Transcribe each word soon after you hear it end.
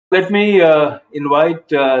Let me invite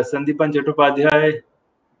Sandipan Chattopadhyay,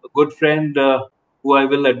 a good friend who I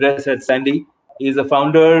will address as Sandy. He is a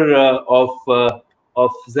founder of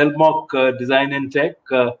Xelpmoc Design and Tech,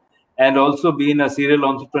 and also been a serial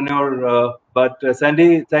entrepreneur. But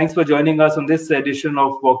Sandy, thanks for joining us on this edition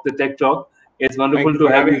of Walk the Tech Talk. It's wonderful to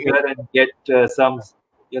have you here and get some,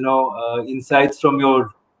 insights from your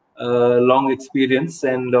long experience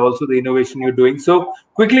and also the innovation you're doing. So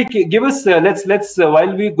quickly give us let's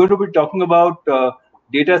while we're going to be talking about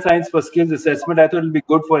data science for skills assessment, I thought it'll be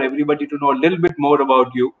good for everybody to know a little bit more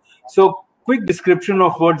about you. So quick description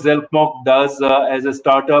of what Xelpmoc does as a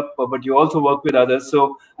startup, but you also work with others.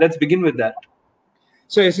 So let's begin with that.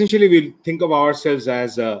 So essentially, we think of ourselves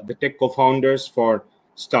as the tech co-founders for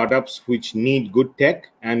startups which need good tech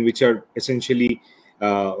and which are essentially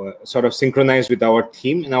sort of synchronized with our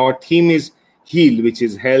theme. And our theme is HEAL, which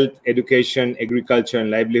is health, education, agriculture, and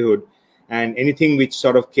livelihood, and anything which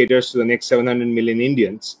sort of caters to the next 700 million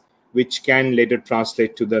Indians, which can later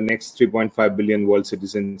translate to the next 3.5 billion world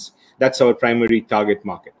citizens. That's our primary target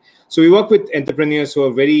market. So we work with entrepreneurs who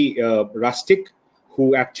are very rustic,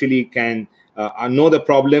 who actually can know the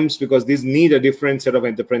problems, because these need a different set of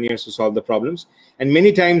entrepreneurs to solve the problems. And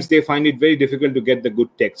many times they find it very difficult to get the good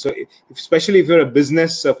tech. So especially if you're a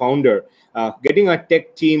business founder, getting a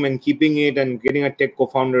tech team and keeping it and getting a tech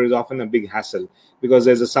co-founder is often a big hassle, because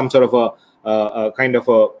there's some sort of a kind of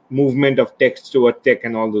a movement of tech toward tech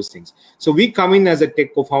and all those things. So we come in as a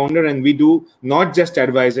tech co-founder, and we do not just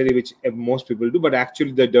advisory, which most people do, but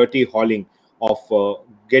actually the dirty hauling of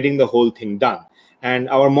getting the whole thing done. And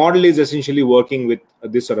our model is essentially working with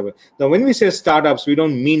this sort of now, when we say startups, we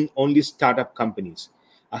don't mean only startup companies.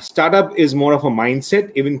 A startup is more of a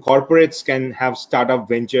mindset. Even corporates can have startup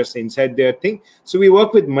ventures inside their thing. So we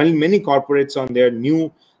work with many corporates on their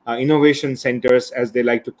new innovation centers, as they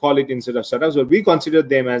like to call it, instead of startups. But we consider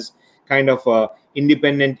them as kind of a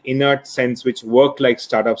independent, inert sense, which work like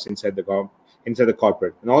startups inside the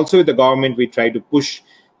corporate. And also with the government, we try to push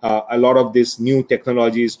a lot of these new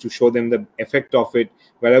technologies to show them the effect of it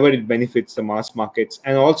wherever it benefits the mass markets,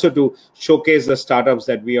 and also to showcase the startups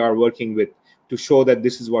that we are working with to show that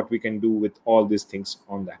this is what we can do with all these things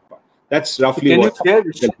on that part. That's roughly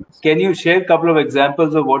Can you share a couple of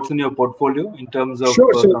examples of what's in your portfolio in terms of?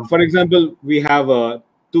 Sure. So, for example, we have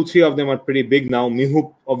 2-3 of them are pretty big now.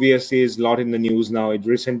 Mihoop obviously is a lot in the news now. It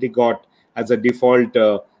recently got as a default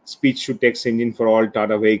speech-to-text engine for all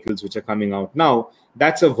Tata vehicles which are coming out now.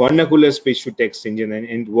 That's a vernacular speech-to-text engine, and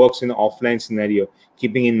it works in an offline scenario,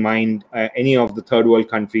 keeping in mind any of the third world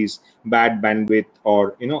countries' bad bandwidth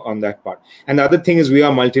or, on that part. And the other thing is we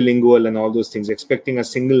are multilingual and all those things. Expecting a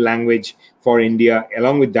single language for India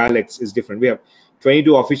along with dialects is different. We have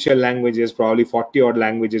 22 official languages, probably 40 odd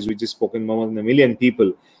languages which is spoken more than 1 million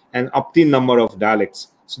people, and up to number of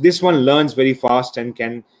dialects. So this one learns very fast and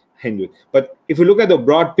can handle it. But if you look at the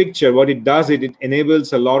broad picture, what it does, it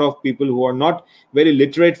enables a lot of people who are not very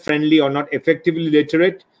literate friendly or not effectively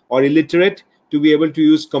literate or illiterate to be able to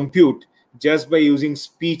use compute just by using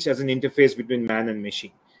speech as an interface between man and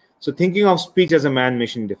machine. So thinking of speech as a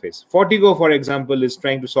man-machine interface. Fortigo, for example, is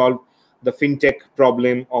trying to solve the fintech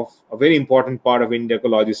problem of a very important part of India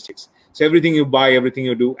logistics. So everything you buy, everything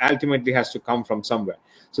you do ultimately has to come from somewhere.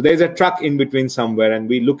 So there's a truck in between somewhere, and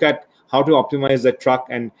we look at how to optimize the truck,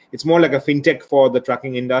 and it's more like a fintech for the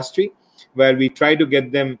trucking industry, where we try to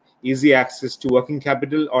get them easy access to working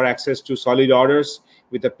capital or access to solid orders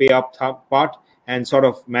with a pay up part, and sort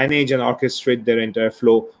of manage and orchestrate their entire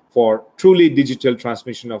flow for truly digital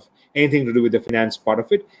transmission of anything to do with the finance part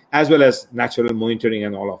of it, as well as natural monitoring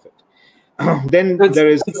and all of it. Then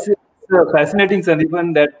it's fascinating,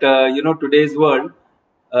 Sandipan, that today's world,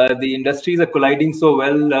 the industries are colliding so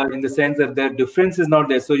well in the sense that the difference is not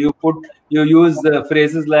there. So you use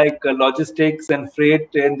phrases like logistics and freight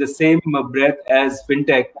in the same breath as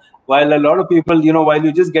fintech, while a lot of people, while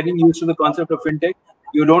you're just getting used to the concept of fintech,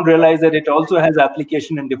 you don't realize that it also has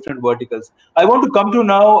application in different verticals. I want to come to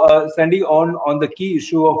now, Sandy, on the key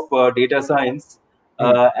issue of data science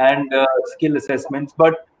and skill assessments.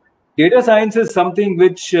 But data science is something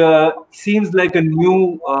which seems like a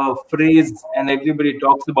new phrase and everybody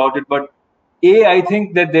talks about it. But I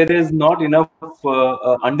think that there is not enough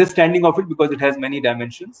understanding of it because it has many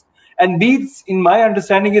dimensions. And B, in my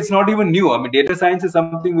understanding, it's not even new. I mean, data science is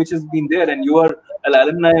something which has been there, and you are an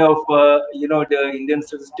alumni of the Indian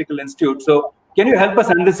Statistical Institute. So can you help us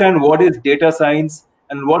understand what is data science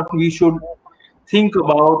and what we should think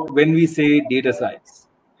about when we say data science?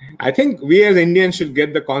 I think we as Indians should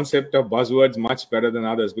get the concept of buzzwords much better than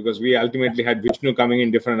others, because we ultimately had Vishnu coming in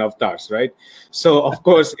different avatars, right? So, of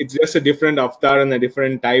course, it's just a different avatar and a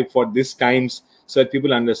different type for this time's so that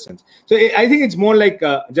people understand. So I think it's more like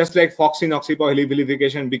just like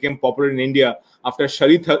foxy-noxy-vilification became popular in India after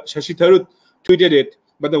Shashi Tharoor tweeted it,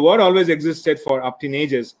 but the word always existed for up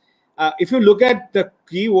teenagers. If you look at the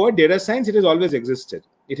keyword data science, it has always existed.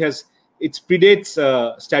 It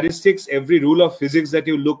predates statistics. Every rule of physics that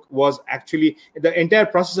you look was actually, the entire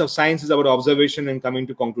process of science is about observation and coming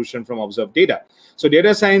to conclusion from observed data. So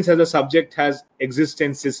data science as a subject has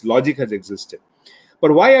existence since logic has existed.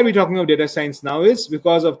 But why are we talking of data science now is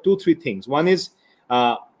because of 2-3 things. One is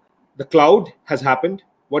the cloud has happened.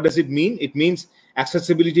 What does it mean? It means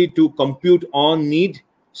accessibility to compute on need,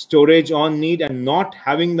 storage on need, and not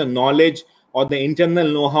having the knowledge or the internal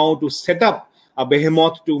know-how to set up a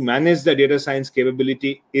behemoth to manage the data science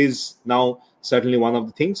capability is now certainly one of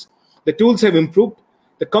the things. The tools have improved.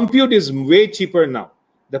 The compute is way cheaper now.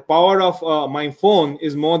 The power of my phone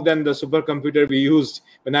is more than the supercomputer we used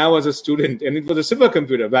when I was a student, and it was a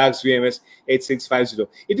supercomputer, VAX VMS 8650.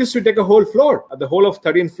 It used to take a whole floor. The whole of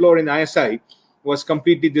 13th floor in ISI was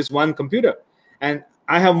completely this one computer. And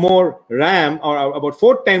I have more RAM, or about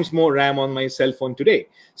 4 times more RAM on my cell phone today.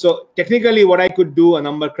 So technically what I could do, a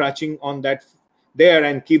number crunching on that there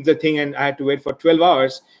and keep the thing, and I had to wait for 12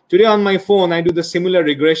 hours. Today on my phone, I do the similar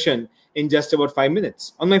regression in just about 5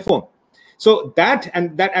 minutes on my phone. So that's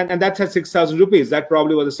at 6,000 rupees. That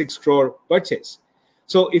probably was a 6 crore purchase.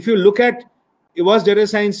 So if you look at, was data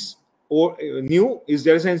science new? Is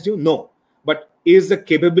data science new? No. But is the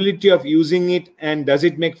capability of using it, and does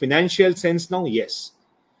it make financial sense now? Yes.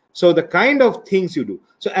 So the kind of things you do.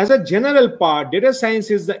 So as a general part, data science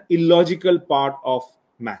is the illogical part of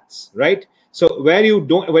maths, right? So where you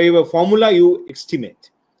have a formula, you estimate.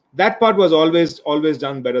 That part was always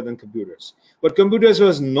done better than computers. What computers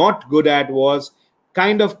was not good at was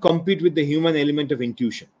kind of compete with the human element of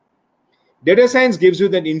intuition. Data science gives you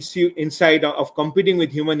that insight of competing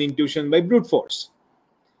with human intuition by brute force.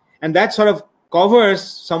 And that sort of covers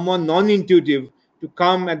someone non-intuitive to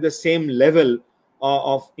come at the same level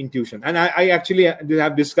of intuition. And I actually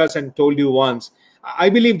have discussed and told you once, I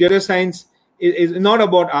believe data science is not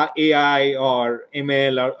about AI or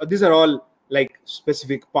ML, or these are all like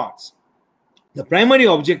specific parts. The primary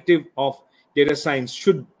objective of data science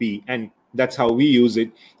should be, and that's how we use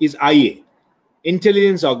it, is IA,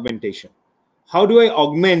 intelligence augmentation. How do I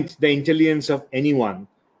augment the intelligence of anyone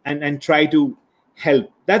and try to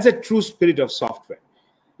help? That's a true spirit of software.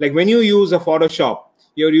 Like when you use a Photoshop,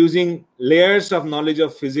 you're using layers of knowledge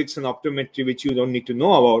of physics and optometry, which you don't need to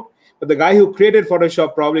know about. But the guy who created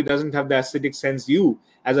Photoshop probably doesn't have the aesthetic sense you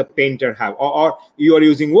as a painter have. Or you are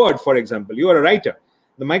using Word, for example. You are a writer.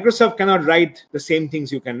 The Microsoft cannot write the same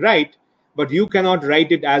things you can write, but you cannot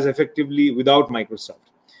write it as effectively without Microsoft.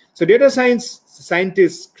 So data science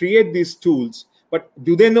scientists create these tools, but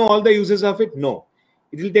do they know all the uses of it? No.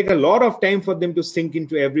 It will take a lot of time for them to sink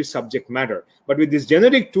into every subject matter. But with these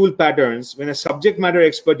generic tool patterns, when a subject matter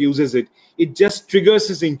expert uses it, it just triggers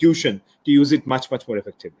his intuition to use it much, much more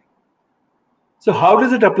effectively. So how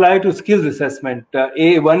does it apply to skills assessment?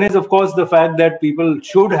 One is, of course, the fact that people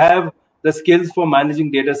should have the skills for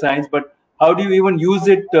managing data science, but how do you even use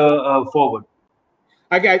it forward?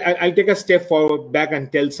 I'll take a step forward back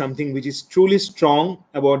and tell something which is truly strong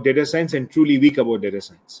about data science and truly weak about data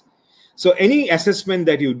science. So any assessment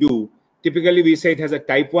that you do, typically we say it has a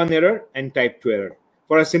type 1 error and type 2 error.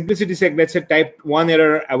 For a simplicity sake, let's say type 1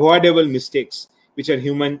 error, avoidable mistakes, which are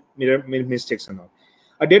human mistakes and all.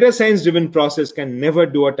 A data science driven process can never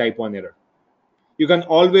do a type 1 error. You can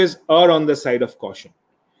always err on the side of caution.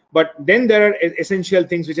 But then there are essential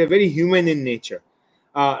things which are very human in nature,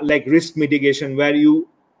 like risk mitigation, where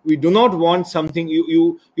we do not want something,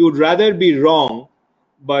 you would rather be wrong,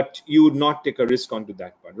 but you would not take a risk onto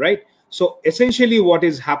that part, right? So essentially what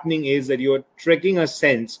is happening is that you are trekking a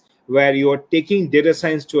sense where you are taking data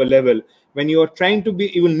science to a level when you are trying to be,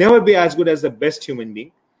 you will never be as good as the best human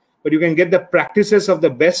being, but you can get the practices of the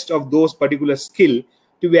best of those particular skill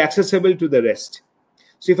to be accessible to the rest.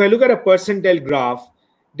 So if I look at a percentile graph,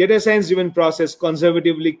 data science driven process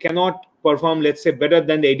conservatively cannot perform, let's say, better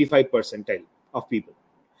than the 85 percentile of people.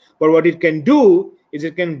 But what it can do is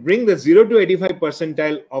it can bring the 0 to 85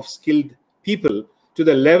 percentile of skilled people to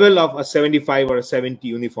the level of a 75 or a 70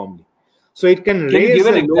 uniformly. So it can raise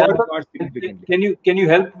the lower part significantly. Can you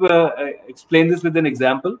help explain this with an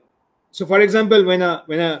example? So for example, when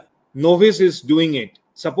a novice is doing it,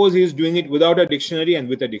 suppose he is doing it without a dictionary and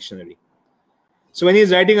with a dictionary. So when he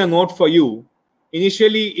is writing a note for you,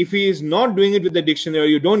 initially, if he is not doing it with the dictionary, or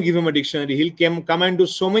you don't give him a dictionary, he'll come and do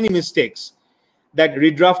so many mistakes that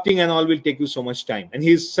redrafting and all will take you so much time. And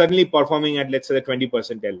he's suddenly performing at, let's say, the 20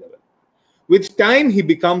 percentile level. With time, he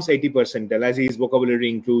becomes 80 percentile as his vocabulary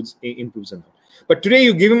improves and all. But today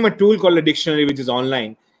you give him a tool called a dictionary, which is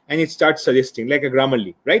online, and it starts suggesting, like a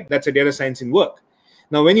Grammarly, right? That's a data science in work.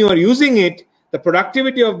 Now, when you are using it, the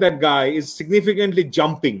productivity of that guy is significantly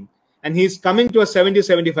jumping, and he's coming to a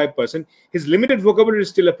 70-75%. His limited vocabulary is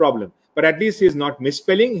still a problem, but at least he's not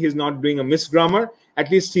misspelling, he's not doing a misgrammar.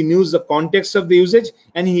 At least he knows the context of the usage,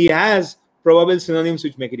 and he has probable synonyms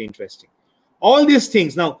which make it interesting. All these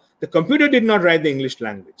things. Now, the computer did not write the English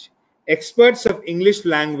language. Experts of English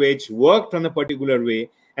language worked on a particular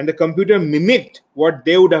way, and the computer mimicked what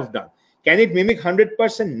they would have done. Can it mimic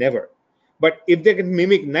 100%? Never. But if they can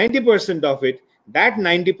mimic 90% of it, that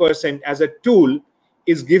 90% as a tool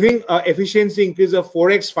is giving an efficiency increase of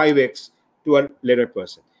 4x, 5x to a later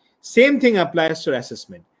person. Same thing applies to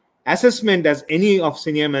assessment. Assessment, as any of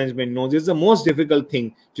senior management knows, is the most difficult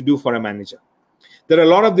thing to do for a manager. There are a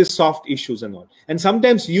lot of these soft issues and all. And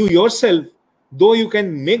sometimes you yourself, though you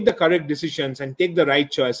can make the correct decisions and take the right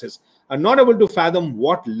choices, are not able to fathom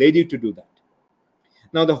what led you to do that.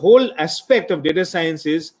 Now, the whole aspect of data science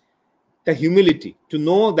is the humility to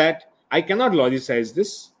know that I cannot logicize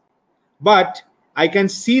this, but I can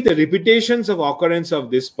see the repetitions of occurrence of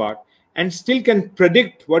this part and still can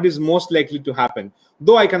predict what is most likely to happen,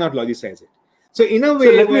 though I cannot logicize it. So in a way,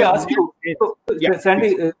 so let me ask you,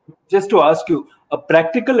 Sandy, just to ask you, a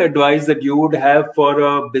practical advice that you would have for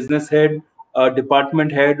a business head, a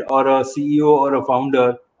department head, or a CEO or a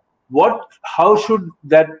founder, how should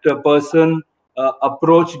that person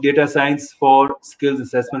approach data science for skills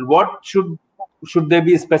assessment? What should there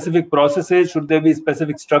be specific processes? Should there be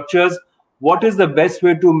specific structures? What is the best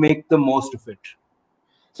way to make the most of it?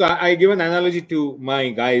 So I give an analogy to my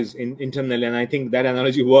guys internally, and I think that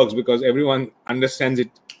analogy works because everyone understands it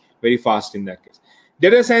very fast in that case.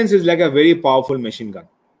 Data science is like a very powerful machine gun.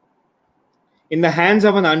 In the hands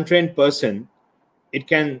of an untrained person, it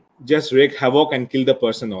can just wreak havoc and kill the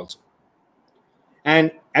person also.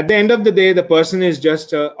 And at the end of the day, the person is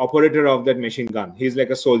just an operator of that machine gun. He's like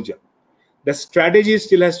a soldier. The strategy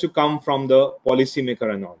still has to come from the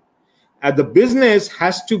policymaker and all. And the business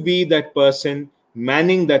has to be that person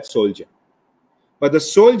manning that soldier. But the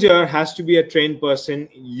soldier has to be a trained person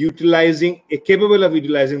capable of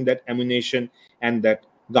utilizing that ammunition and that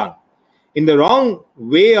gun. In the wrong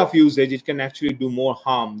way of usage, it can actually do more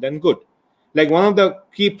harm than good. Like one of the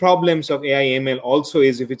key problems of AI ML also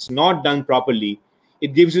is if it's not done properly,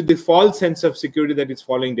 it gives you the false sense of security that it's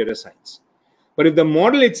following data science. But if the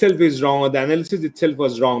model itself is wrong or the analysis itself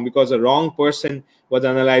was wrong because a wrong person was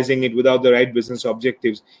analyzing it without the right business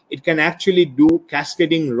objectives, it can actually do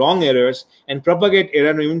cascading wrong errors and propagate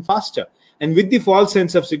error even faster. And with the false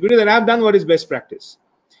sense of security that I've done what is best practice.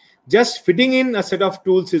 Just fitting in a set of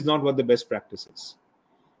tools is not what the best practice is.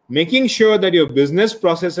 Making sure that your business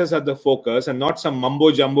processes are the focus and not some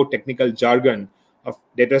mumbo-jumbo technical jargon of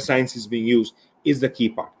data science is being used is the key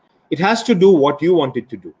part. It has to do what you want it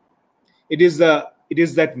to do. It is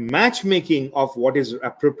that matchmaking of what is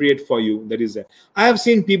appropriate for you that is there. I have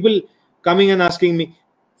seen people coming and asking me,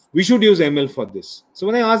 we should use ML for this. So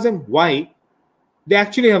when I ask them why, they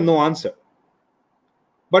actually have no answer.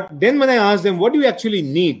 But then when I ask them, what do you actually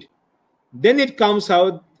need? Then it comes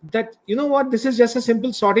out that, you know what, this is just a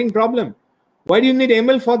simple sorting problem. Why do you need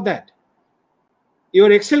ML for that? Your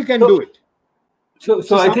Excel can do it.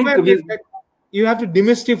 So I think you have to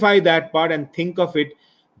demystify that part and think of it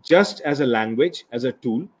just as a language, as a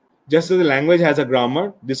tool. Just as the language has a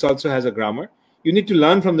grammar, this also has a grammar. You need to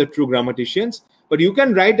learn from the true grammaticians, but you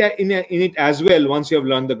can write in it as well once you have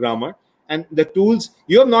learned the grammar. And the tools,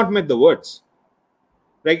 you have not met the words.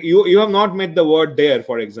 Like you have not met the word there,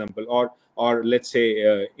 for example, or let's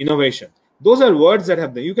say innovation. Those are words that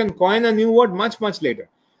have you can coin a new word much later,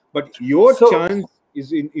 but your chance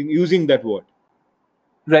is in using that word.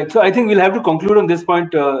 Right. So I think we'll have to conclude on this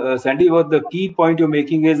point, Sandy. What the key point you're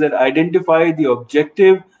making is that identify the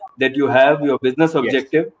objective that you have, your business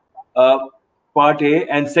objective, part A.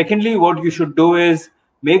 And secondly, what you should do is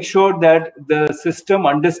make sure that the system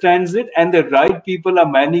understands it and the right people are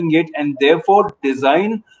manning it, and therefore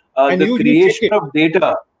design the creation of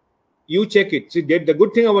data. You check it. See, the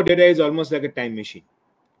good thing about data is almost like a time machine.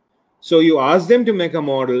 So you ask them to make a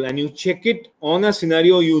model and you check it on a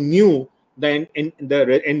scenario you knew the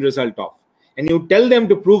end result of. And you tell them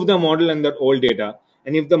to prove the model and that old data.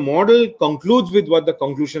 And if the model concludes with what the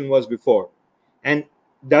conclusion was before and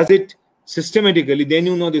does it systematically, then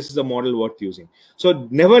you know this is a model worth using. So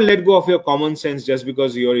never let go of your common sense just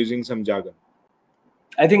because you're using some jargon.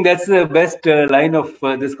 I think that's the best line of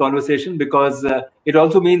this conversation, because it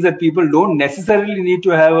also means that people don't necessarily need to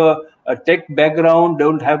have a tech background,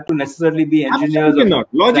 don't have to necessarily be engineers. Absolutely not.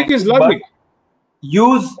 Logic is logic.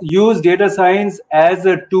 use data science as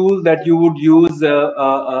a tool that you would use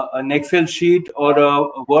an Excel sheet or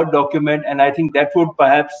a Word document, and I think that would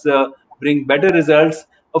perhaps bring better results.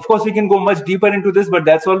 Of course, we can go much deeper into this, but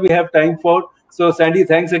that's all we have time for. So, Sandy,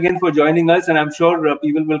 thanks again for joining us, and I'm sure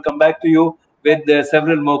people will come back to you with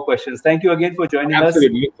several more questions. Thank you again for joining us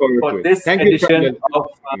Look forward for to it. this Thank edition you, of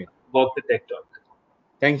Walk the Tech Talk.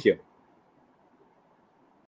 Thank you.